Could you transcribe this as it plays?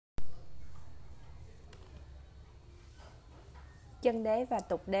Chân đế và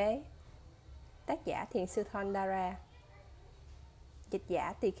tục đế. Tác giả thiền sư Thondara. Dịch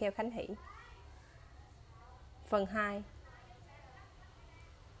giả tỳ kheo Khánh Hỷ. Phần 2.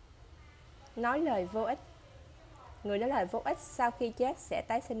 Nói lời vô ích. Người nói lời vô ích sau khi chết sẽ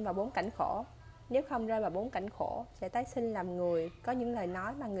tái sinh vào 4 cảnh khổ. Nếu không rơi vào 4 cảnh khổ, sẽ tái sinh làm người có những lời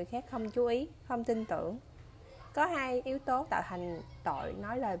nói mà người khác không chú ý, không tin tưởng. Có 2 yếu tố tạo thành tội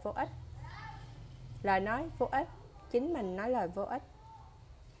nói lời vô ích. Lời nói vô ích, chính mình nói lời vô ích.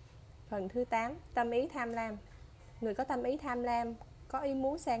 Phần thứ 8. Tâm ý tham lam. Người có tâm ý tham lam, có ý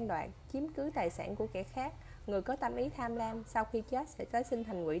muốn sang đoạt, chiếm cứ tài sản của kẻ khác. Người có tâm ý tham lam sau khi chết sẽ tái sinh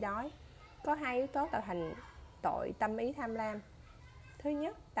thành quỷ đói. Có 2 yếu tố tạo thành tội tâm ý tham lam. Thứ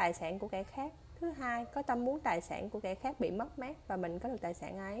nhất, tài sản của kẻ khác. Thứ hai, có tâm muốn tài sản của kẻ khác bị mất mát và mình có được tài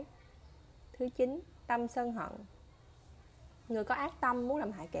sản ấy. Thứ 9, tâm sân hận. Người có ác tâm muốn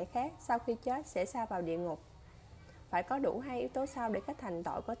làm hại kẻ khác sau khi chết sẽ sa vào địa ngục. Phải có đủ 2 yếu tố sau để kết thành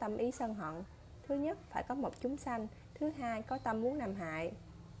tội có tâm ý sân hận. Thứ nhất, phải có một chúng sanh. Thứ hai, có tâm muốn làm hại.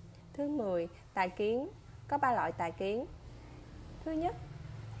 Thứ 10, tà kiến. Có 3 loại tà kiến. Thứ nhất,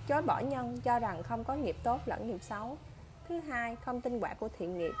 chối bỏ nhân, cho rằng không có nghiệp tốt lẫn nghiệp xấu. Thứ hai, không tin quả của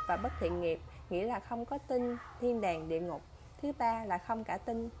thiện nghiệp và bất thiện nghiệp, nghĩa là không có tin thiên đàng địa ngục. Thứ ba là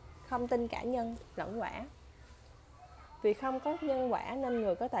không tin cả nhân lẫn quả. Vì không có nhân quả nên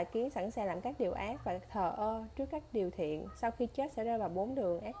người có tà kiến sẵn sàng làm các điều ác và thờ ơ trước các điều thiện, sau khi chết sẽ rơi vào 4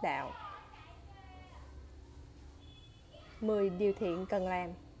 đường ác đạo. 10 điều thiện cần làm.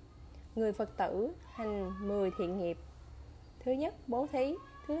 Người Phật tử hành 10 thiện nghiệp. Thứ nhất, bố thí.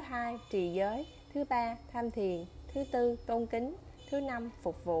 Thứ hai, trì giới. Thứ ba, tham thiền. Thứ tư, tôn kính. Thứ năm,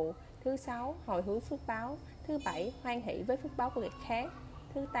 phục vụ. Thứ sáu, hồi hướng phước báo. Thứ bảy, hoan hỷ với phước báo của người khác.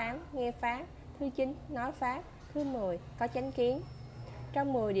 Thứ 8, nghe pháp. Thứ 9, nói pháp. Thứ 10, có chánh kiến.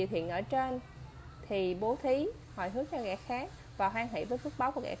 Trong 10 điều thiện ở trên thì bố thí, hồi hướng cho kẻ khác và hoan hỷ với phước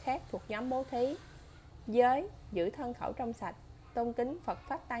báo của kẻ khác thuộc nhóm bố thí. Giới, giữ thân khẩu trong sạch, tôn kính Phật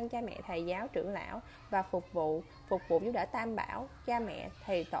pháp tăng cha mẹ thầy giáo trưởng lão và phục vụ giúp đỡ tam bảo, cha mẹ,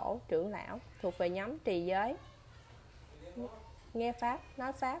 thầy tổ, trưởng lão thuộc về nhóm trì giới. Nghe pháp,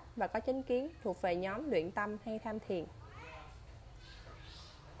 nói pháp và có chánh kiến thuộc về nhóm luyện tâm hay tham thiền.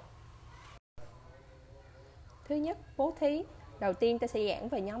 Thứ nhất, bố thí. Đầu tiên ta sẽ giảng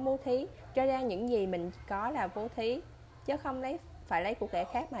về nhóm bố thí, cho ra những gì mình có là bố thí, chứ không phải lấy của kẻ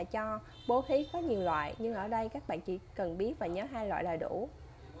khác mà cho. Bố thí có nhiều loại, nhưng ở đây các bạn chỉ cần biết và nhớ 2 loại là đủ.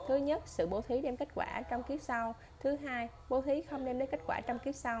 Thứ nhất, sự bố thí đem kết quả trong kiếp sau. Thứ hai, bố thí không đem đến kết quả trong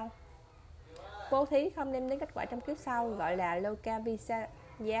kiếp sau. Bố thí không đem đến kết quả trong kiếp sau gọi là Lokavisaya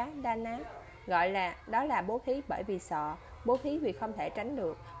Dana, đó là bố thí bởi vì sợ, bố thí vì không thể tránh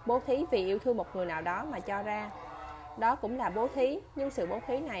được, bố thí vì yêu thương một người nào đó mà cho ra. Đó cũng là bố thí, nhưng sự bố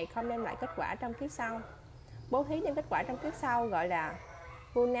thí này không đem lại kết quả trong kiếp sau. Bố thí đem kết quả trong kiếp sau gọi là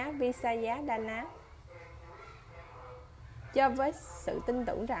Punavisaya Dana. Do với sự tin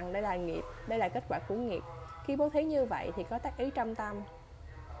tưởng rằng đây là nghiệp, đây là kết quả của nghiệp. Khi bố thí như vậy thì có tác ý trong tâm.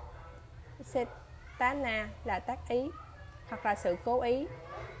 Setana là tác ý hoặc là sự cố ý,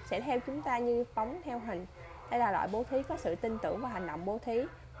 sẽ theo chúng ta như bóng theo hình. Đây là loại bố thí có sự tin tưởng vào hành động bố thí.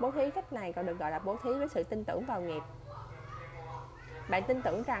 Bố thí cách này còn được gọi là bố thí với sự tin tưởng vào nghiệp. Bạn tin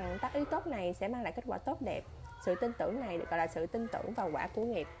tưởng rằng tác ý tốt này sẽ mang lại kết quả tốt đẹp. Sự tin tưởng này được gọi là sự tin tưởng vào quả của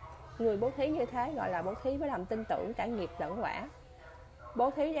nghiệp. Người bố thí như thế gọi là bố thí với lòng tin tưởng cả nghiệp lẫn quả.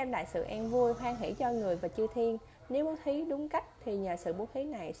 Bố thí đem lại sự an vui, hoan hỷ cho người và chư thiên. Nếu bố thí đúng cách thì nhờ sự bố thí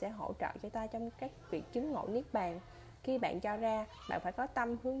này sẽ hỗ trợ cho ta trong các việc chứng ngộ niết bàn. Khi bạn cho ra, bạn phải có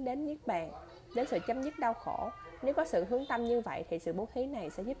tâm hướng đến niết bàn, đến sự chấm dứt đau khổ. Nếu có sự hướng tâm như vậy thì sự bố thí này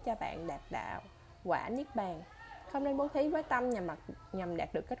sẽ giúp cho bạn đạt đạo quả niết bàn. Không nên bố thí với tâm nhằm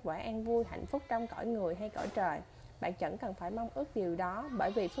đạt được kết quả an vui, hạnh phúc trong cõi người hay cõi trời. Bạn chẳng cần phải mong ước điều đó,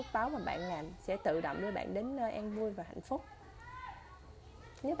 bởi vì phước báo mà bạn làm sẽ tự động đưa bạn đến nơi an vui và hạnh phúc.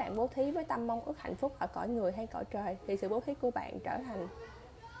 Nếu bạn bố thí với tâm mong ước hạnh phúc ở cõi người hay cõi trời thì sự bố thí của bạn trở thành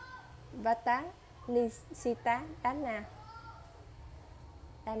Vata Nisita Dana.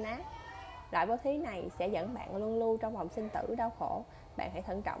 Loại bố thí này sẽ dẫn bạn luân lưu trong vòng sinh tử đau khổ. Bạn hãy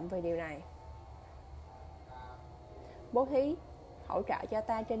thận trọng về điều này. Bố thí hỗ trợ cho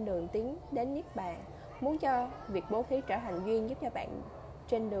ta trên đường tiến đến niết bàn. Muốn cho việc bố thí trở thành duyên giúp cho bạn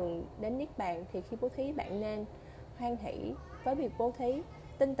trên đường đến niết bàn thì khi bố thí bạn nên hoan hỷ với việc bố thí,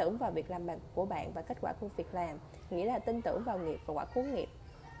 tin tưởng vào việc làm của bạn và kết quả của việc làm, nghĩa là tin tưởng vào nghiệp và quả của nghiệp.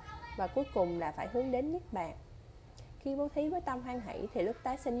 Và cuối cùng là phải hướng đến niết bàn. Khi bố thí với tâm hoan hỷ thì lúc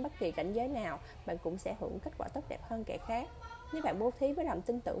tái sinh bất kỳ cảnh giới nào, bạn cũng sẽ hưởng kết quả tốt đẹp hơn kẻ khác. Nếu bạn bố thí với lòng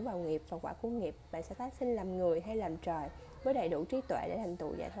tin tưởng vào nghiệp và quả của nghiệp, bạn sẽ tái sinh làm người hay làm trời với đầy đủ trí tuệ để thành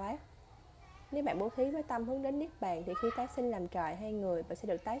tựu giải thoát. Nếu bạn bố thí với tâm hướng đến Niết Bàn thì khi tái sinh làm trời hay người, bạn sẽ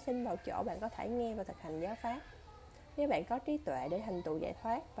được tái sinh vào chỗ bạn có thể nghe và thực hành giáo pháp. Nếu bạn có trí tuệ để thành tựu giải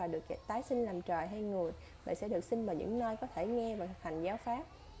thoát và được tái sinh làm trời hay người, bạn sẽ được sinh vào những nơi có thể nghe và thực hành giáo pháp.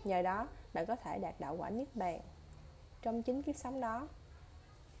 Nhờ đó, bạn có thể đạt đạo quả Niết Bàn trong chính kiếp sống đó.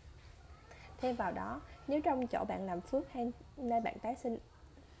 Thêm vào đó, nếu trong chỗ bạn làm phước hay nơi bạn tái sinh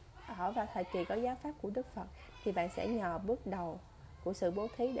ở vào thời kỳ có giáo pháp của Đức Phật, thì bạn sẽ nhờ bước đầu của sự bố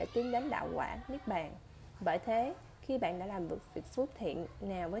thí để tiến đến đạo quả Niết Bàn. Bởi thế, khi bạn đã làm việc phước thiện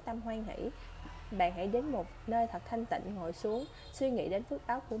nào với tâm hoan hỷ, bạn hãy đến một nơi thật thanh tịnh, ngồi xuống, suy nghĩ đến phước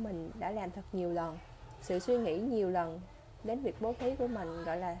báo của mình đã làm thật nhiều lần. Sự suy nghĩ nhiều lần đến việc bố thí của mình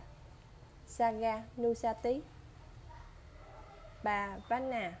gọi là Saga Nusati Bà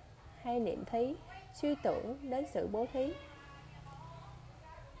Vanna hay niệm thí, suy tưởng đến sự bố thí.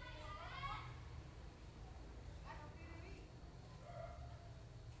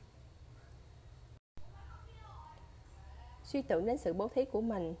 Suy tưởng đến sự bố thí của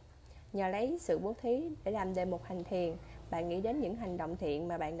mình. Nhờ lấy sự bố thí để làm đề mục hành thiền, bạn nghĩ đến những hành động thiện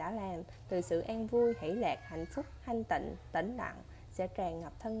mà bạn đã làm, từ sự an vui, hỷ lạc, hạnh phúc, thanh tịnh, tĩnh lặng sẽ tràn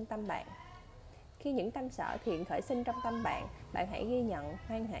ngập thân tâm bạn. Khi những tâm sở thiện khởi sinh trong tâm bạn, bạn hãy ghi nhận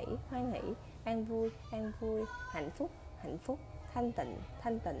hoan hỷ, an vui, hạnh phúc, thanh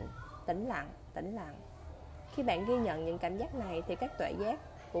tịnh, tĩnh lặng. Khi bạn ghi nhận những cảm giác này thì các tuệ giác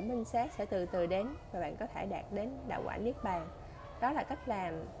của minh sát sẽ từ từ đến và bạn có thể đạt đến đạo quả Niết Bàn. Đó là cách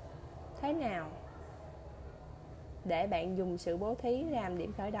làm thế nào để bạn dùng sự bố thí làm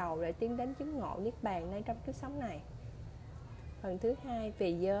điểm khởi đầu để tiến đến chứng ngộ Niết Bàn ngay trong kiếp sống này. Phần thứ 2 về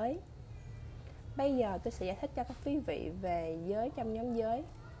giới. Bây giờ tôi sẽ giải thích cho các quý vị về giới trong nhóm giới.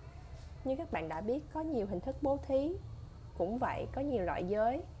 Như các bạn đã biết, có nhiều hình thức bố thí. Cũng vậy, có nhiều loại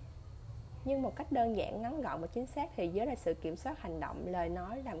giới. Nhưng một cách đơn giản, ngắn gọn và chính xác thì giới là sự kiểm soát hành động, lời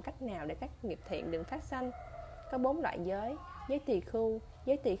nói, làm cách nào để các nghiệp thiện đừng phát sanh. Có 4 loại giới: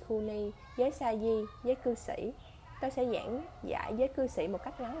 giới tỳ khu ni, giới sa di, giới cư sĩ. Tôi sẽ giảng giải giới cư sĩ một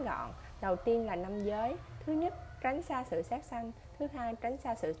cách ngắn gọn. Đầu tiên là 5 giới. Thứ nhất, tránh xa sự sát sanh. Thứ hai, tránh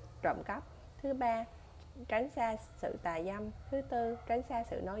xa sự trộm cắp. Thứ ba, tránh xa sự tà dâm. Thứ tư, tránh xa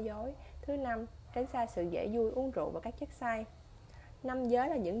sự nói dối. Thứ năm, tránh xa sự dễ vui, uống rượu và các chất say. 5 giới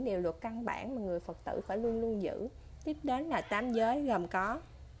là những điều luật căn bản mà người Phật tử phải luôn luôn giữ. Tiếp đến là 8 giới gồm có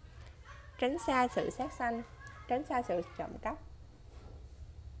tránh xa sự sát sanh, tránh xa sự trộm cắp,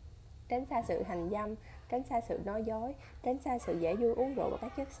 tránh xa sự hành dâm, tránh xa sự nói dối, tránh xa sự dễ vui uống rượu và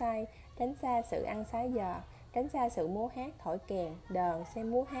các chất say, tránh xa sự ăn xái giờ, tránh xa sự múa hát, thổi kèn, đờn,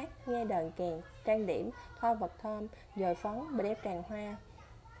 xem múa hát, nghe đờn kèn, trang điểm, thoa vật thơm, dời phấn và đeo tràng hoa,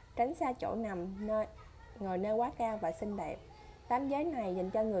 tránh xa chỗ nằm, ngồi nơi quá cao và xinh đẹp. 8 giới này dành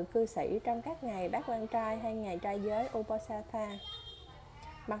cho người cư sĩ trong các ngày bát quan trai hay ngày trai giới Uposatha.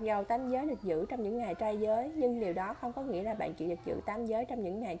 Mặc dầu 8 giới được giữ trong những ngày trai giới, nhưng điều đó không có nghĩa là bạn chỉ được giữ 8 giới trong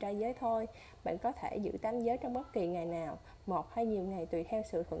những ngày trai giới thôi. Bạn có thể giữ 8 giới trong bất kỳ ngày nào, một hay nhiều ngày tùy theo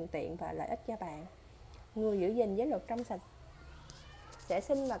sự thuận tiện và lợi ích cho bạn. Người giữ gìn giới luật trong sạch sẽ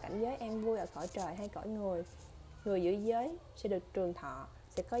sinh vào cảnh giới an vui ở cõi trời hay cõi người. Người giữ giới sẽ được trường thọ,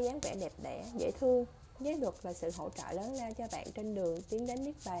 sẽ có dáng vẻ đẹp đẽ, dễ thương. Giới luật là sự hỗ trợ lớn lao cho bạn trên đường tiến đến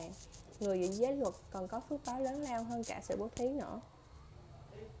Niết Bàn. Người giữ giới luật còn có phước báo lớn lao hơn cả sự bố thí nữa.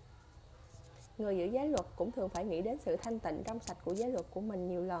 Người giữ giới luật cũng thường phải nghĩ đến sự thanh tịnh trong sạch của giới luật của mình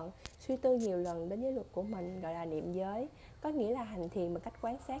nhiều lần, suy tư nhiều lần đến giới luật của mình, gọi là niệm giới, có nghĩa là hành thiền bằng cách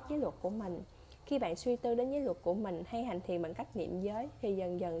quan sát giới luật của mình. Khi bạn suy tư đến giới luật của mình hay hành thiền bằng cách niệm giới thì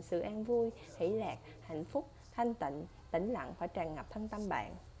dần dần sự an vui, hỷ lạc, hạnh phúc, thanh tịnh, tĩnh lặng phải tràn ngập thân tâm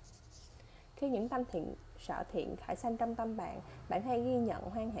bạn. Khi những tâm sở thiện khởi sanh trong tâm bạn, bạn hãy ghi nhận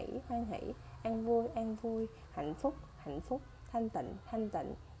hoan hỷ, an vui, hạnh phúc, thanh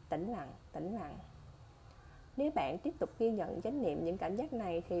tịnh, tĩnh lặng. Nếu bạn tiếp tục ghi nhận chánh niệm những cảm giác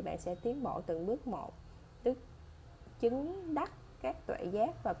này thì bạn sẽ tiến bộ từng bước một, chứng đắc các tuệ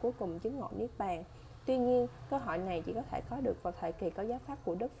giác và cuối cùng chứng ngộ Niết Bàn. Tuy nhiên, cơ hội này chỉ có thể có được vào thời kỳ có giáo pháp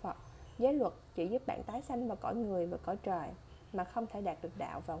của Đức Phật. Giới luật chỉ giúp bạn tái sanh vào cõi người và cõi trời, mà không thể đạt được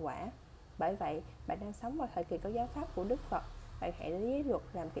đạo và quả. Bởi vậy, bạn đang sống vào thời kỳ có giáo pháp của Đức Phật. Bạn hãy lấy giới luật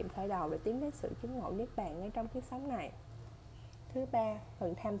làm điểm khởi đầu để tiến đến sự chứng ngộ Niết Bàn ngay trong kiếp sống này. Thứ ba,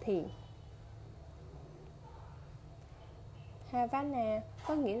 phần tham thiền. Havana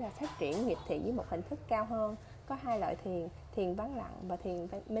có nghĩa là phát triển nghiệp thiện với một hình thức cao hơn. Có 2 loại thiền, thiền vắng lặng và thiền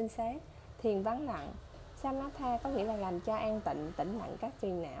minh sát. Thiền vắng lặng, Samatha có nghĩa là làm cho an tịnh, tĩnh lặng các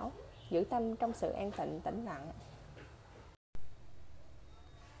phiền não, giữ tâm trong sự an tịnh, tĩnh lặng.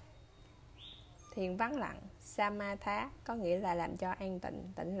 Thiền vắng lặng, Samatha có nghĩa là làm cho an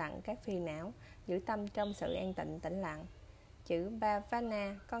tịnh, tĩnh lặng các phiền não, giữ tâm trong sự an tịnh, tĩnh lặng. chữ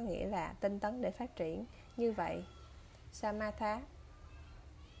Bhavana có nghĩa là tinh tấn để phát triển. Như vậy, Samatha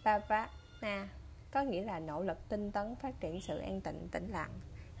Bhavana có nghĩa là nỗ lực tinh tấn phát triển sự an tịnh tĩnh lặng,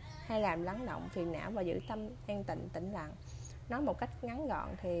 hay làm lắng động phiền não và giữ tâm an tịnh tĩnh lặng. Nói một cách ngắn gọn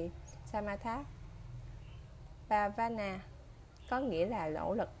thì Samatha Bhavana có nghĩa là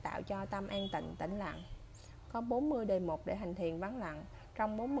nỗ lực tạo cho tâm an tịnh tĩnh lặng. Có 40 đề mục để hành thiền vắng lặng.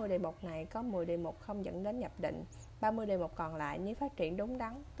 Trong 40 đề mục này có 10 đề mục không dẫn đến nhập định. 30 đề mục còn lại nếu phát triển đúng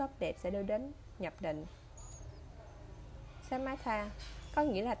đắn, tốt đẹp sẽ đưa đến nhập định. Samatha có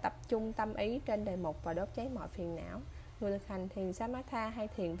nghĩa là tập trung tâm ý trên đề mục và đốt cháy mọi phiền não. Người thực hành thiền Samatha hay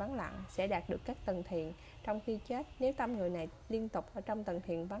thiền vắng lặng sẽ đạt được các tầng thiền trong khi chết. Nếu tâm người này liên tục ở trong tầng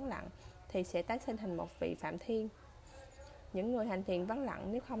thiền vắng lặng thì sẽ tái sinh thành một vị Phạm Thiên. Những người hành thiền vắng lặng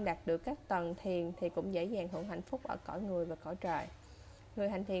nếu không đạt được các tầng thiền thì cũng dễ dàng hưởng hạnh phúc ở cõi người và cõi trời. Người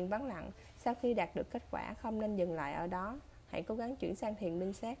hành thiền vắng lặng sau khi đạt được kết quả không nên dừng lại ở đó. Hãy cố gắng chuyển sang thiền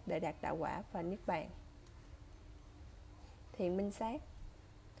minh sát để đạt đạo quả và niết bàn. Thiền minh sát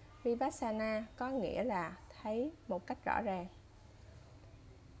Vipassana có nghĩa là thấy một cách rõ ràng.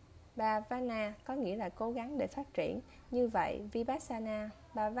 Bhavana có nghĩa là cố gắng để phát triển. Như vậy, Vipassana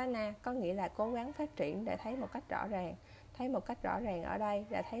Bhavana có nghĩa là cố gắng phát triển để thấy một cách rõ ràng. Thấy một cách rõ ràng ở đây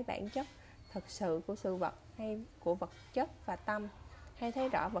là thấy bản chất thực sự của sự vật hay của vật chất và tâm, hay thấy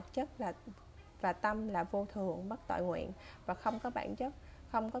rõ vật chất và tâm là vô thường, bất tội nguyện và không có bản chất,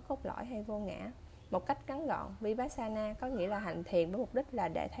 không có cốt lõi hay vô ngã. Một cách ngắn gọn, Vipassana có nghĩa là hành thiền với mục đích là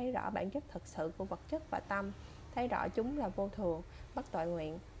để thấy rõ bản chất thực sự của vật chất và tâm, thấy rõ chúng là vô thường, bất tội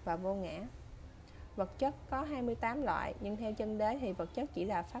nguyện và vô ngã. Vật chất có 28 loại, nhưng theo chân đế thì vật chất chỉ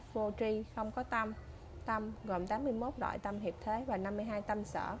là pháp vô tri, không có tâm. Tâm gồm 81 loại tâm hiệp thế và 52 tâm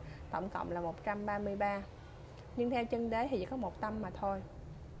sở, tổng cộng là 133. Nhưng theo chân đế thì chỉ có một tâm mà thôi.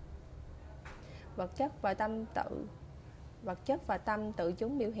 Vật chất và tâm tự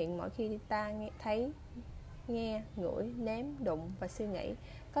chúng biểu hiện mỗi khi ta thấy, nghe, ngửi, nếm, đụng và suy nghĩ.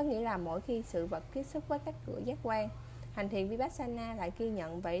 Có nghĩa là mỗi khi sự vật tiếp xúc với các cửa giác quan. Hành thiền Vipassana lại ghi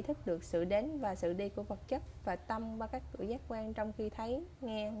nhận và ý thức được sự đến và sự đi của vật chất và tâm qua các cửa giác quan trong khi thấy,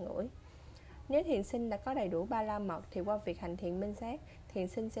 nghe, ngửi. Nếu thiền sinh đã có đầy đủ ba la mật thì qua việc hành thiền minh sát, thiền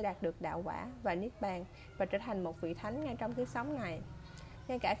sinh sẽ đạt được đạo quả và niết bàn và trở thành một vị thánh ngay trong kiếp sống này.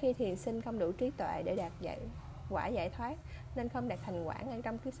 Ngay cả khi thiền sinh không đủ trí tuệ để đạt quả giải thoát nên không đạt thành quả ngay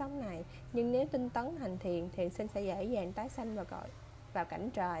trong kiếp sống này, nhưng nếu tinh tấn hành thiền, thiền sinh sẽ dễ dàng tái sanh vào cảnh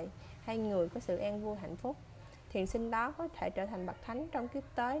trời hay người có sự an vui hạnh phúc. Thiền sinh đó có thể trở thành bậc thánh trong kiếp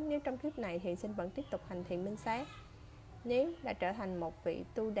tới nếu trong kiếp này thiền sinh vẫn tiếp tục hành thiền minh sát. Nếu đã trở thành một vị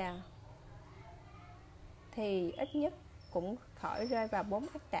tu đà thì ít nhất cũng khỏi rơi vào 4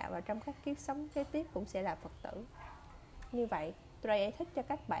 ác đạo và trong các kiếp sống kế tiếp cũng sẽ là Phật tử. Như vậy, tôi đã giải thích cho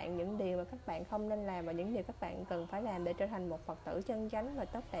các bạn những điều mà các bạn không nên làm và những điều các bạn cần phải làm để trở thành một Phật tử chân chánh và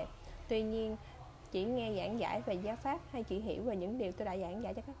tốt đẹp. Tuy nhiên, chỉ nghe giảng giải về giáo pháp hay chỉ hiểu về những điều tôi đã giảng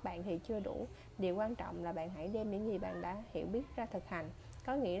giải cho các bạn thì chưa đủ. Điều quan trọng là bạn hãy đem những gì bạn đã hiểu biết ra thực hành.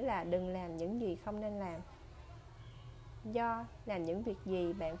 Có nghĩa là đừng làm những gì không nên làm. Do làm những việc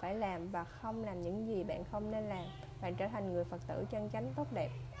gì bạn phải làm và không làm những gì bạn không nên làm, bạn trở thành người Phật tử chân chánh tốt đẹp.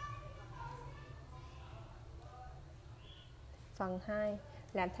 Phần 2.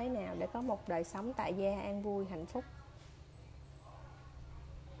 Làm thế nào để có một đời sống tại gia an vui hạnh phúc?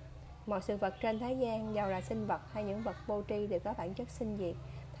 Mọi sự vật trên thế gian, dầu là sinh vật hay những vật vô tri, đều có bản chất sinh diệt.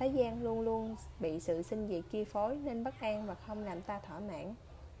 Thế gian luôn luôn bị sự sinh diệt chi phối nên bất an và không làm ta thỏa mãn.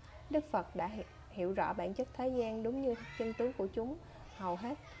 Đức Phật đã hiểu rõ bản chất thế gian đúng như chân tướng của chúng. Hầu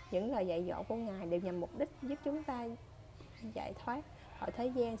hết những lời dạy dỗ của Ngài đều nhằm mục đích giúp chúng ta giải thoát khỏi thế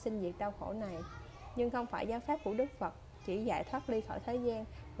gian sinh diệt đau khổ này. Nhưng không phải giáo pháp của Đức Phật chỉ giải thoát ly khỏi thế gian,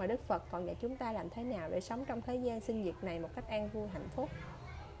 mà Đức Phật còn dạy chúng ta làm thế nào để sống trong thế gian sinh diệt này một cách an vui hạnh phúc.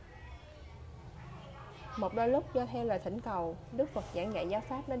 Một đôi lúc do theo lời thỉnh cầu, Đức Phật giảng dạy giáo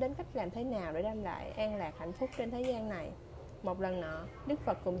pháp nói đến cách làm thế nào để đem lại an lạc hạnh phúc trên thế gian này. Một lần nọ, Đức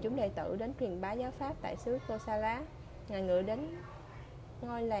Phật cùng chúng đệ tử đến truyền bá giáo pháp tại xứ Kosala. Ngài ngự đến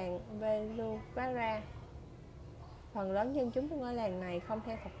ngôi làng Veluvara. Phần lớn dân chúng của ngôi làng này không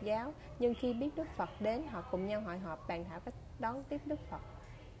theo Phật giáo, nhưng khi biết Đức Phật đến, họ cùng nhau hội họp bàn thảo cách đón tiếp Đức Phật.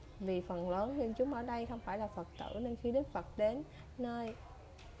 Vì phần lớn dân chúng ở đây không phải là Phật tử nên khi Đức Phật đến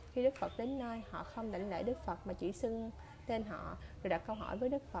nơi, họ không đảnh lễ Đức Phật mà chỉ xưng tên họ rồi đặt câu hỏi với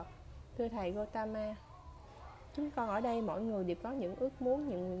Đức Phật: Thưa thầy Gautama, chúng con ở đây mỗi người đều có những ước muốn,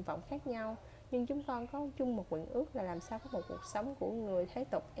 những nguyện vọng khác nhau, nhưng chúng con có chung một nguyện ước là làm sao có một cuộc sống của người thế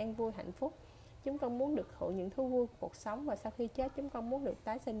tục an vui hạnh phúc. Chúng con muốn được hưởng những thú vui của cuộc sống và sau khi chết chúng con muốn được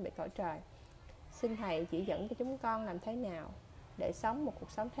tái sinh về cõi trời. Xin thầy chỉ dẫn cho chúng con làm thế nào để sống một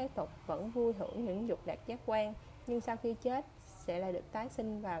cuộc sống thế tục vẫn vui hưởng những dục lạc giác quan, nhưng sau khi chết sẽ lại được tái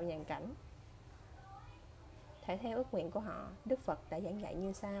sinh vào nhàn cảnh. Thể theo ước nguyện của họ, Đức Phật đã giảng dạy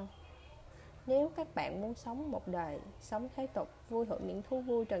như sau: nếu các bạn muốn sống một đời sống thế tục, vui hưởng những thú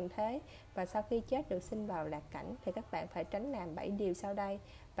vui trần thế, và sau khi chết được sinh vào lạc cảnh, thì các bạn phải tránh làm 7 điều sau đây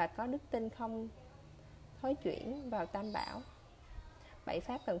và có đức tin không thối chuyển vào Tam Bảo. 7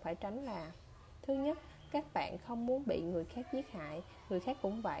 pháp cần phải tránh là: thứ nhất, các bạn không muốn bị người khác giết hại, người khác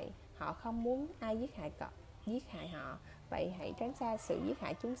cũng vậy, họ không muốn ai giết hại họ, vậy hãy tránh xa sự giết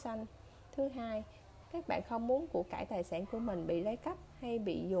hại chúng sanh. Thứ hai, các bạn không muốn của cải tài sản của mình bị lấy cắp hay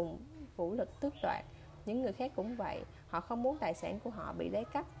bị dùng vũ lực tước đoạt, những người khác cũng vậy, họ không muốn tài sản của họ bị lấy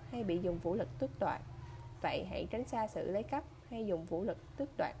cắp hay bị dùng vũ lực tước đoạt, vậy hãy tránh xa sự lấy cắp hay dùng vũ lực tước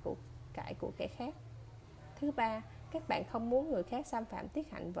đoạt của cải của kẻ khác. Thứ ba, các bạn không muốn người khác xâm phạm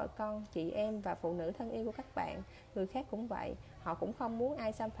tiết hạnh vợ con, chị em và phụ nữ thân yêu của các bạn, người khác cũng vậy, họ cũng không muốn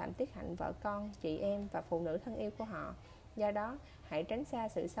ai xâm phạm tiết hạnh vợ con, chị em và phụ nữ thân yêu của họ, do đó hãy tránh xa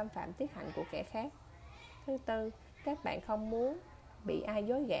sự xâm phạm tiết hạnh của kẻ khác. Thứ tư, các bạn không muốn bị ai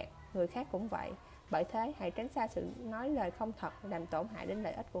dối gạt, người khác cũng vậy, bởi thế hãy tránh xa sự nói lời không thật làm tổn hại đến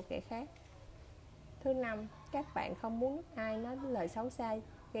lợi ích của kẻ khác. Thứ năm, các bạn không muốn ai nói lời xấu xa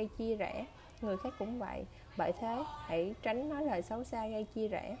gây chia rẽ, người khác cũng vậy, bởi thế hãy tránh nói lời xấu xa gây chia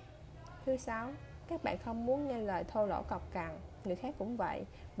rẽ. Thứ sáu, các bạn không muốn nghe lời thô lỗ cọc cằn, người khác cũng vậy,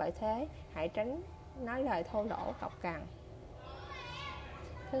 bởi thế hãy tránh nói lời thô lỗ cọc cằn.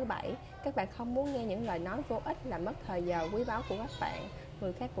 Thứ bảy, các bạn không muốn nghe những lời nói vô ích làm mất thời giờ quý báu của các bạn,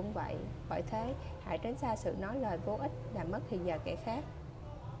 người khác cũng vậy, bởi thế hãy tránh xa sự nói lời vô ích làm mất thời giờ kẻ khác.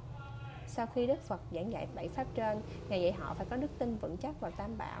 Sau khi Đức Phật giảng dạy 7 pháp trên, Ngài dạy họ phải có đức tin vững chắc vào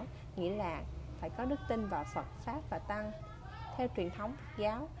Tam Bảo, nghĩa là phải có đức tin vào Phật, Pháp và Tăng. Theo truyền thống Phật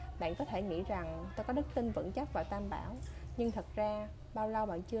giáo, bạn có thể nghĩ rằng tôi có đức tin vững chắc vào Tam Bảo, nhưng thật ra bao lâu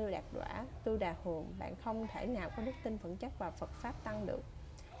bạn chưa đạt quả tu đà hồn, bạn không thể nào có đức tin vững chắc vào Phật, Pháp, Tăng được.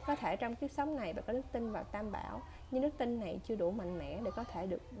 Có thể trong kiếp sống này bạn có đức tin vào Tam Bảo, nhưng đức tin này chưa đủ mạnh mẽ để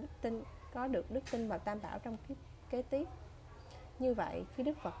có được đức tin vào Tam Bảo trong kiếp kế tiếp. Như vậy, khi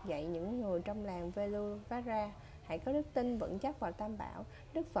Đức Phật dạy những người trong làng Veluvara hãy có đức tin vững chắc vào Tam Bảo,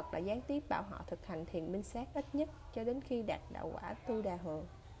 Đức Phật đã gián tiếp bảo họ thực hành thiền minh sát ít nhất cho đến khi đạt đạo quả tu đà hồn.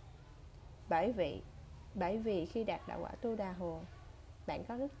 Bởi vì khi đạt đạo quả tu đà hồn, bạn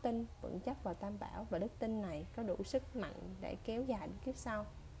có đức tin vững chắc vào Tam Bảo, và đức tin này có đủ sức mạnh để kéo dài đến kiếp sau.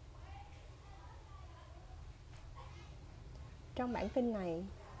 Trong bản kinh này,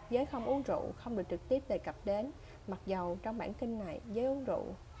 giới không uống rượu không được trực tiếp đề cập đến, mặc dầu trong bản kinh này giới uống rượu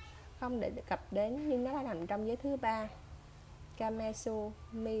không đề cập đến, nhưng nó đã nằm trong giới thứ ba, Kamesu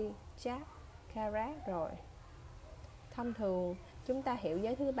Mijat Kara rồi. Thông thường chúng ta hiểu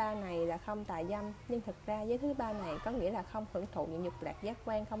giới thứ ba này là không tà dâm, nhưng thực ra giới thứ ba này có nghĩa là không hưởng thụ những dục lạc giác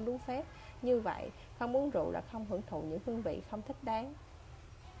quan không đúng phép. Như vậy, không uống rượu là không hưởng thụ những hương vị không thích đáng.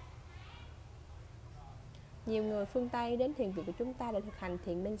 Nhiều người phương Tây đến thiền viện của chúng ta để thực hành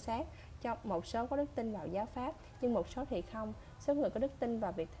thiền minh sát. Trong một số có đức tin vào giáo pháp, nhưng một số thì không. Số người có đức tin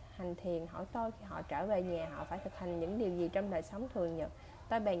vào việc hành thiền hỏi tôi khi họ trở về nhà họ phải thực hành những điều gì trong đời sống thường nhật.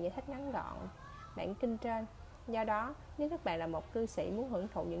 Tôi bèn giải thích ngắn gọn bản kinh trên. Do đó, nếu các bạn là một cư sĩ muốn hưởng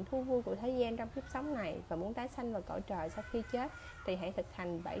thụ những thú vui của thế gian trong kiếp sống này và muốn tái sanh vào cõi trời sau khi chết, thì hãy thực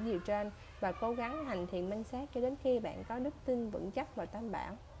hành 7 điều trên và cố gắng hành thiền minh sát cho đến khi bạn có đức tin vững chắc vào Tam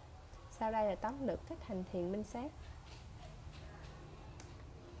Bảo. Sau đây là tóm lược cách hành thiền minh sát.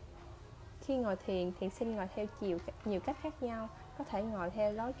 Khi ngồi thiền, thiền sinh ngồi theo nhiều cách khác nhau. Có thể ngồi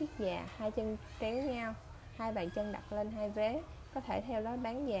theo lối kiết già, hai chân tréo nhau, hai bàn chân đặt lên hai vế. Có thể theo lối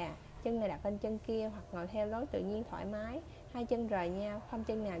bán già, chân này đặt lên chân kia, hoặc ngồi theo lối tự nhiên thoải mái, hai chân rời nhau, không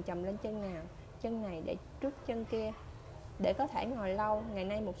chân nào chồng lên chân nào, chân này để trước chân kia. Để có thể ngồi lâu, ngày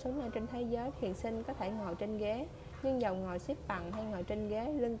nay một số nơi trên thế giới thiền sinh có thể ngồi trên ghế, nhưng dầu ngồi xếp bằng hay ngồi trên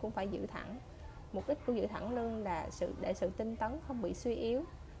ghế, lưng cũng phải giữ thẳng. Mục đích của giữ thẳng lưng là để sự tinh tấn không bị suy yếu.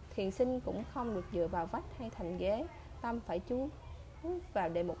 Thiền sinh cũng không được dựa vào vách hay thành ghế, tâm phải chú vào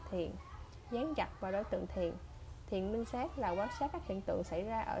đề mục thiền, dán chặt vào đối tượng thiền. Thiền minh sát là quan sát các hiện tượng xảy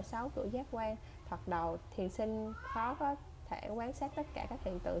ra ở 6 cửa giác quan. Thoạt đầu, thiền sinh khó có thể quan sát tất cả các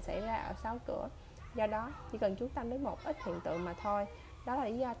hiện tượng xảy ra ở 6 cửa. Do đó, chỉ cần chú tâm đến một ít hiện tượng mà thôi. Đó là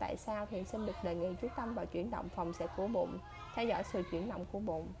lý do tại sao thiền sinh được đề nghị chú tâm vào chuyển động phòng xẹp của bụng, theo dõi sự chuyển động của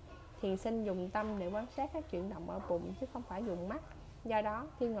bụng. Thiền sinh dùng tâm để quan sát các chuyển động ở bụng chứ không phải dùng mắt. Do đó,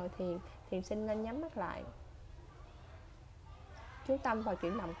 khi ngồi thiền, thiền sinh nên nhắm mắt lại, chú tâm vào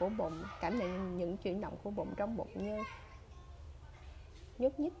chuyển động của bụng, cảm nhận những chuyển động của bụng trong bụng như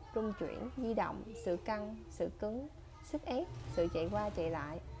nhúc nhích, rung chuyển, di động, sự căng, sự cứng, sức ép, sự chạy qua chạy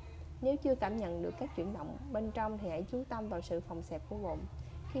lại. Nếu chưa cảm nhận được các chuyển động bên trong thì hãy chú tâm vào sự phồng xẹp của bụng.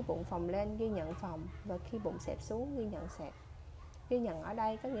 Khi bụng phồng lên ghi nhận phồng, và khi bụng xẹp xuống ghi nhận xẹp. Ghi nhận ở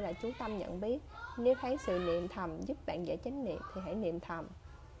đây có nghĩa là chú tâm nhận biết. Nếu thấy sự niệm thầm giúp bạn dễ chánh niệm thì hãy niệm thầm,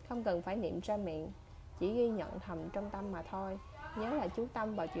 không cần phải niệm ra miệng, chỉ ghi nhận thầm trong tâm mà thôi. Nhớ là chú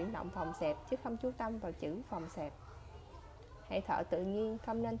tâm vào chuyển động phòng xẹp chứ không chú tâm vào chữ phòng xẹp. Hãy thở tự nhiên,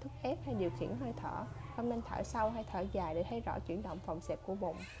 không nên thúc ép hay điều khiển hơi thở, không nên thở sâu hay thở dài để thấy rõ chuyển động phòng xẹp của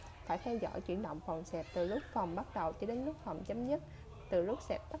bụng. Phải theo dõi chuyển động phòng xẹp từ lúc phòng bắt đầu cho đến lúc phòng chấm dứt, từ lúc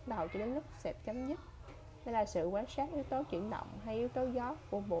xẹp bắt đầu cho đến lúc xẹp chấm dứt. Đây là sự quan sát yếu tố chuyển động hay yếu tố gió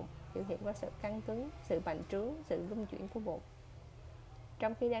của bụng, biểu hiện qua sự căng cứng, sự bành trướng, sự rung chuyển của bụng.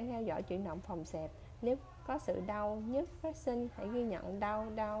 Trong khi đang theo dõi chuyển động phòng xẹp, nếu có sự đau, nhức phát sinh, hãy ghi nhận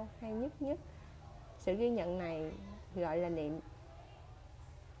đau hay nhức. Sự ghi nhận này gọi là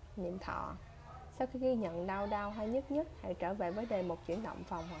niệm thọ. Sau khi ghi nhận đau hay nhức, hãy trở về với đề mục chuyển động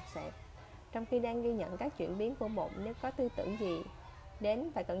phòng hoặc xẹp. Trong khi đang ghi nhận các chuyển biến của bụng, nếu có tư tưởng gì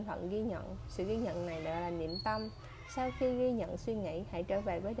đến phải cẩn thận ghi nhận. Sự ghi nhận này gọi là niệm tâm. Sau khi ghi nhận suy nghĩ, hãy trở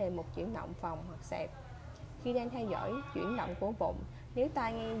về với đề mục chuyển động phòng hoặc xẹp. Khi đang theo dõi chuyển động của bụng, nếu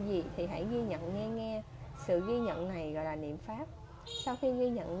tai nghe gì thì hãy ghi nhận nghe. Sự ghi nhận này gọi là niệm pháp. Sau khi ghi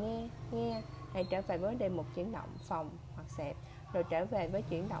nhận nghe, hãy trở về với đề mục chuyển động phòng hoặc xẹp, rồi trở về với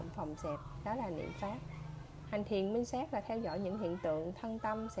chuyển động phòng xẹp, đó là niệm pháp. Hành thiền minh sát là theo dõi những hiện tượng thân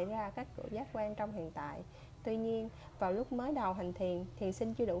tâm xảy ra các cửa giác quan trong hiện tại. Tuy nhiên, vào lúc mới đầu hành thiền, thiền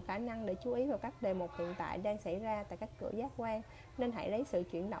sinh chưa đủ khả năng để chú ý vào các đề mục hiện tại đang xảy ra tại các cửa giác quan, nên hãy lấy sự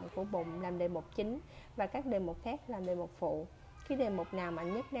chuyển động của bụng làm đề mục chính và các đề mục khác làm đề mục phụ. Khi đề mục nào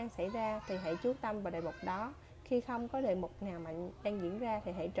mạnh nhất đang xảy ra thì hãy chú tâm vào đề mục đó. Khi không có đề mục nào mạnh đang diễn ra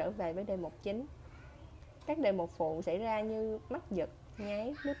thì hãy trở về với đề mục chính. Các đề mục phụ xảy ra như mắt giật,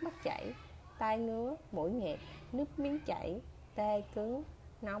 nháy, nước mắt chảy, tai ngứa, mũi nghẹt, nước miếng chảy, tê cứng,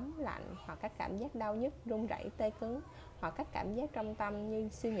 nóng, lạnh, hoặc các cảm giác đau nhức, run rẩy, tê cứng, hoặc các cảm giác trong tâm như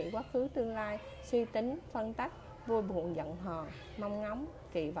suy nghĩ quá khứ tương lai, suy tính, phân tách, vui buồn giận hờn, mong ngóng,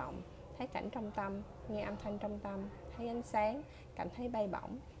 kỳ vọng, thấy cảnh trong tâm, nghe âm thanh trong tâm, thấy ánh sáng, cảm thấy bay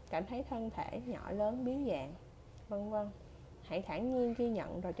bổng, cảm thấy thân thể nhỏ lớn biến dạng, vân vân. Hãy thản nhiên ghi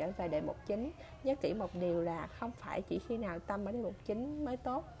nhận rồi trở về đề mục chính. Nhớ kỹ một điều là không phải chỉ khi nào tâm ở đề mục chính mới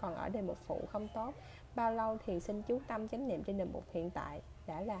tốt, còn ở đề mục phụ không tốt. Bao lâu thiền sinh chú tâm chánh niệm trên đề mục hiện tại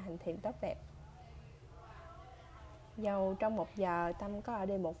đã là hành thiền tốt đẹp. Dầu trong 1 giờ tâm có ở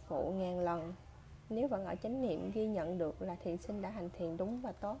đề mục phụ 1000 lần, nếu vẫn ở chánh niệm ghi nhận được là thiền sinh đã hành thiền đúng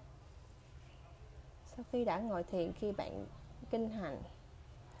và tốt. Sau khi đã ngồi thiền, khi bạn kinh hành,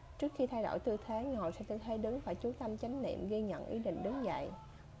 trước khi thay đổi tư thế ngồi sang tư thế đứng, phải chú tâm chánh niệm ghi nhận ý định đứng dậy,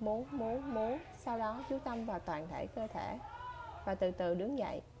 muốn. Sau đó chú tâm vào toàn thể cơ thể và từ từ đứng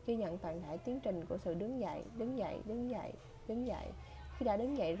dậy, ghi nhận toàn thể tiến trình của sự đứng dậy. Khi đã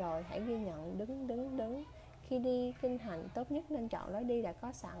đứng dậy rồi, hãy ghi nhận đứng. Khi đi kinh hành, tốt nhất nên chọn lối đi đã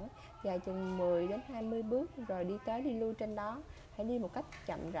có sẵn, dài chừng 10 đến 20 bước, rồi đi tới đi lui trên đó. Hãy đi một cách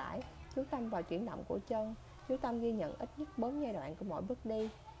chậm rãi, chú tâm vào chuyển động của chân, chú tâm ghi nhận ít nhất 4 giai đoạn của mỗi bước đi.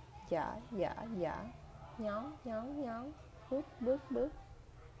 Dở, nhón, bước,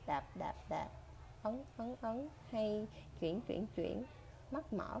 đạp, ấn, hay chuyển,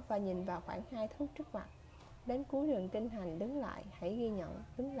 mắt mở và nhìn vào khoảng 2 thước trước mặt. Đến cuối đường kinh hành đứng lại, hãy ghi nhận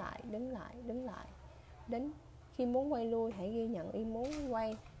đứng lại. Đến khi muốn quay lui, hãy ghi nhận ý muốn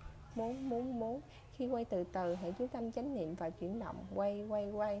quay, muốn. Khi quay từ từ, hãy chú tâm chánh niệm vào chuyển động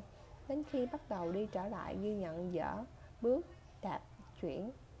quay. Đến khi bắt đầu đi trở lại, ghi nhận dở, bước, đạp,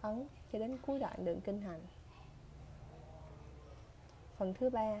 chuyển, ấn cho đến cuối đoạn đường kinh hành. Phần thứ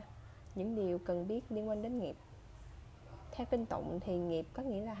 3, những điều cần biết liên quan đến nghiệp. Theo kinh tụng thì nghiệp có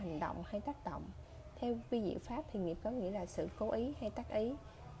nghĩa là hành động hay tác động. Theo vi diệu pháp thì nghiệp có nghĩa là sự cố ý hay tác ý.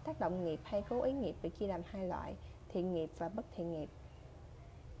 Tác động nghiệp hay cố ý nghiệp được chia làm 2 loại: thiện nghiệp và bất thiện nghiệp.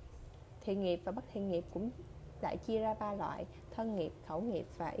 Thiện nghiệp và bất thiện nghiệp cũng lại chia ra 3 loại: thân nghiệp, khẩu nghiệp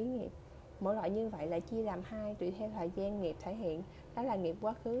và ý nghiệp. Mỗi loại như vậy lại chia làm 2 tùy theo thời gian nghiệp thể hiện, đó là nghiệp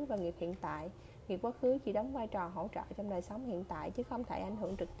quá khứ và nghiệp hiện tại. Nghiệp quá khứ chỉ đóng vai trò hỗ trợ trong đời sống hiện tại chứ không thể ảnh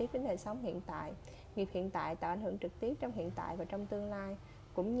hưởng trực tiếp đến đời sống hiện tại. Nghiệp hiện tại tạo ảnh hưởng trực tiếp trong hiện tại và trong tương lai,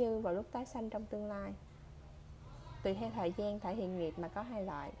 cũng như vào lúc tái sanh trong tương lai. Tùy theo thời gian thể hiện nghiệp mà có 2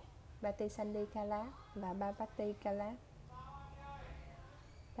 loại: Patisandikala và Bhavatikala.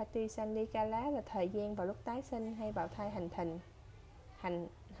 Patisandikala là thời gian vào lúc tái sinh hay vào thai hành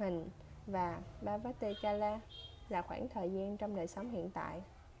hình, và Bhavatikala là khoảng thời gian trong đời sống hiện tại.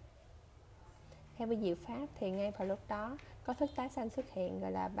 Theo vi diệu pháp thì ngay vào lúc đó có thức tái sanh xuất hiện,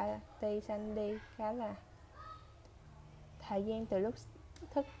 gọi là Patisandikala. Thời gian từ lúc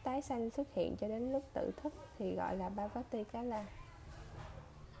thức tái sanh xuất hiện cho đến lúc tự thức thì gọi là Bhavatikala.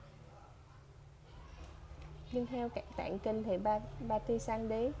 Nhưng theo các tạng kinh thì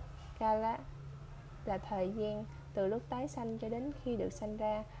Patisandikala là thời gian từ lúc tái sanh cho đến khi được sanh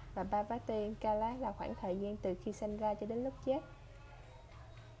ra, và Bhavati Kala là khoảng thời gian từ khi sanh ra cho đến lúc chết.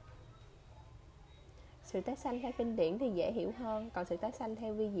 Sự tái sanh theo kinh điển thì dễ hiểu hơn, còn sự tái sanh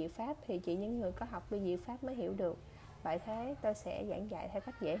theo vi diệu pháp thì chỉ những người có học vi diệu pháp mới hiểu được. Vậy thế tôi sẽ giảng dạy theo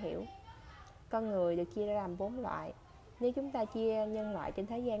cách dễ hiểu. Con người được chia ra làm 4 loại. Nếu chúng ta chia nhân loại trên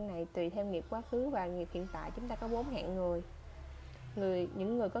thế gian này tùy theo nghiệp quá khứ và nghiệp hiện tại, chúng ta có 4 hạng người.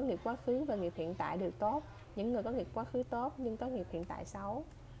 Những người có nghiệp quá khứ và nghiệp hiện tại đều tốt. Những người có nghiệp quá khứ tốt nhưng có nghiệp hiện tại xấu.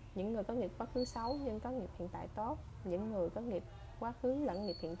 Những người có nghiệp quá khứ xấu nhưng có nghiệp hiện tại tốt. Những người có nghiệp quá khứ lẫn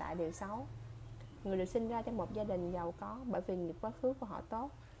nghiệp hiện tại đều xấu. Người được sinh ra trong một gia đình giàu có bởi vì nghiệp quá khứ của họ tốt.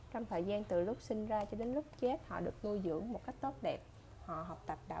 Trong thời gian từ lúc sinh ra cho đến lúc chết, họ được nuôi dưỡng một cách tốt đẹp. Họ học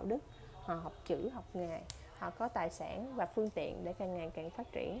tập đạo đức, họ học chữ, học nghề. Họ có tài sản và phương tiện để càng ngày càng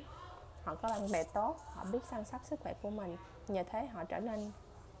phát triển. Họ có bạn bè tốt, họ biết săn sóc sức khỏe của mình. Nhờ thế họ trở nên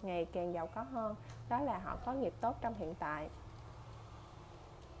ngày càng giàu có hơn. Đó là họ có nghiệp tốt trong hiện tại.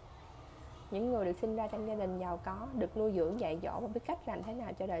 Những người được sinh ra trong gia đình giàu có, được nuôi dưỡng dạy dỗ và biết cách làm thế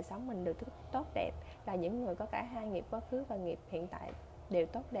nào cho đời sống mình được tốt đẹp là những người có cả hai nghiệp quá khứ và nghiệp hiện tại đều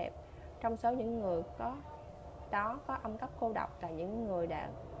tốt đẹp. Trong số những người có ông Cấp Cô Độc là những người đã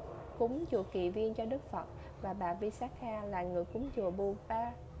cúng chùa Kỳ Viên cho Đức Phật, và bà Visakha là người cúng chùa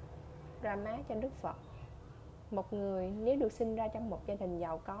Brahma cho Đức Phật. Một người nếu được sinh ra trong một gia đình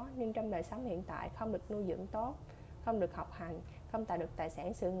giàu có nhưng trong đời sống hiện tại không được nuôi dưỡng tốt, không được học hành, không tạo được tài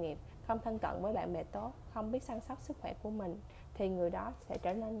sản sự nghiệp, không thân cận với bạn bè tốt, không biết săn sóc sức khỏe của mình, thì người đó sẽ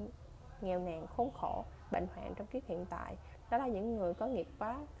trở nên nghèo nàn, khốn khổ, bệnh hoạn trong kiếp hiện tại. Đó là những người có nghiệp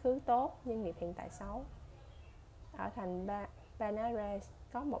quá khứ tốt nhưng nghiệp hiện tại xấu. Ở thành Banaras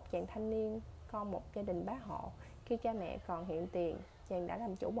có một chàng thanh niên con một gia đình bá hộ. Khi cha mẹ còn hiện tiền, chàng đã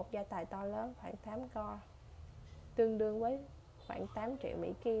làm chủ một gia tài to lớn khoảng 8 co, tương đương với khoảng 8 triệu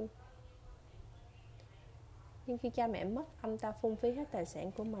Mỹ Kim. Nhưng khi cha mẹ mất, ông ta phung phí hết tài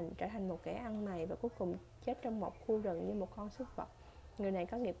sản của mình, trở thành một kẻ ăn mày và cuối cùng chết trong một khu rừng như một con súc vật. Người này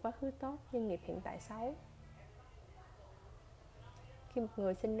có nghiệp quá khứ tốt nhưng nghiệp hiện tại xấu. Khi một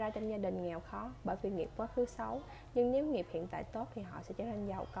người sinh ra trong gia đình nghèo khó bởi vì nghiệp quá khứ xấu, nhưng nếu nghiệp hiện tại tốt thì họ sẽ trở nên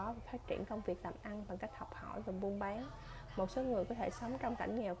giàu có và phát triển công việc làm ăn bằng cách học hỏi và buôn bán. Một số người có thể sống trong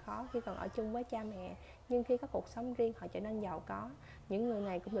cảnh nghèo khó khi còn ở chung với cha mẹ, nhưng khi có cuộc sống riêng họ trở nên giàu có. Những người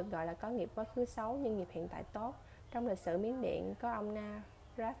này cũng được gọi là có nghiệp quá khứ xấu nhưng nghiệp hiện tại tốt. Trong lịch sử Miến Điện có ông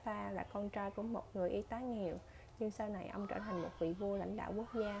Naratha là con trai của một người y tá nghèo, nhưng sau này ông trở thành một vị vua lãnh đạo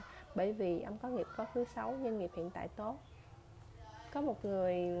quốc gia bởi vì ông có nghiệp quá khứ xấu nhưng nghiệp hiện tại tốt. Có một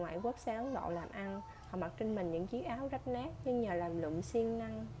người ngoại quốc sang Ấn Độ làm ăn, họ mặc trên mình những chiếc áo rách nát, nhưng nhờ làm lụm siêng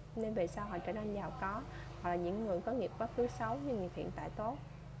năng nên về sau họ trở nên giàu có. Họ là những người có nghiệp quá khứ xấu nhưng nghiệp hiện tại tốt.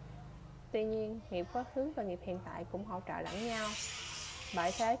 Tuy nhiên, nghiệp quá khứ và nghiệp hiện tại cũng hỗ trợ lẫn nhau.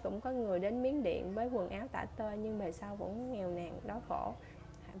 Bởi thế cũng có người đến Miến Điện với quần áo tả tơi nhưng về sau vẫn nghèo nàn, đói khổ.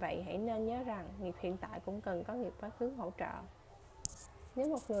 Vậy hãy nên nhớ rằng nghiệp hiện tại cũng cần có nghiệp quá khứ hỗ trợ. Nếu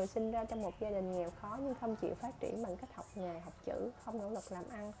một người sinh ra trong một gia đình nghèo khó nhưng không chịu phát triển bằng cách học nghề, học chữ, không nỗ lực làm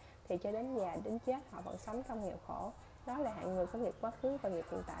ăn, thì cho đến già đến chết họ vẫn sống trong nghèo khổ. Đó là hạng người có nghiệp quá khứ và nghiệp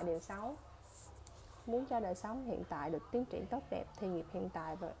hiện tại đều xấu. Muốn cho đời sống hiện tại được tiến triển tốt đẹp thì nghiệp hiện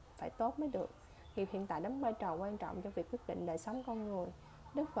tại phải tốt mới được. Nghiệp hiện tại đóng vai trò quan trọng trong việc quyết định đời sống con người.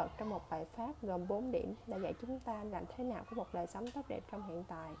 Đức Phật trong một bài pháp gồm 4 điểm đã dạy chúng ta làm thế nào có một đời sống tốt đẹp trong hiện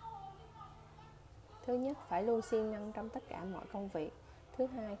tại. Thứ nhất, phải luôn siêng năng trong tất cả mọi công việc. Thứ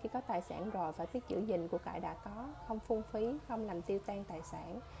hai, khi có tài sản rồi phải biết giữ gìn của cải đã có, không phung phí, không làm tiêu tan tài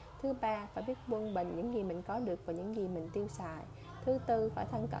sản. Thứ ba, phải biết quân bình những gì mình có được và những gì mình tiêu xài. Thứ tư, phải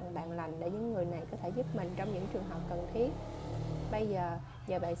thân cận bạn lành để những người này có thể giúp mình trong những trường hợp cần thiết. Bây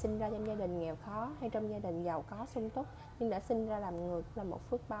giờ bạn sinh ra trong gia đình nghèo khó hay trong gia đình giàu có sung túc, nhưng đã sinh ra làm người cũng là một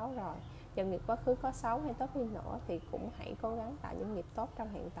phước báo rồi. Dù nghiệp quá khứ có xấu hay tốt đi nữa thì cũng hãy cố gắng tạo những nghiệp tốt trong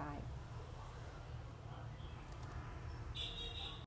hiện tại.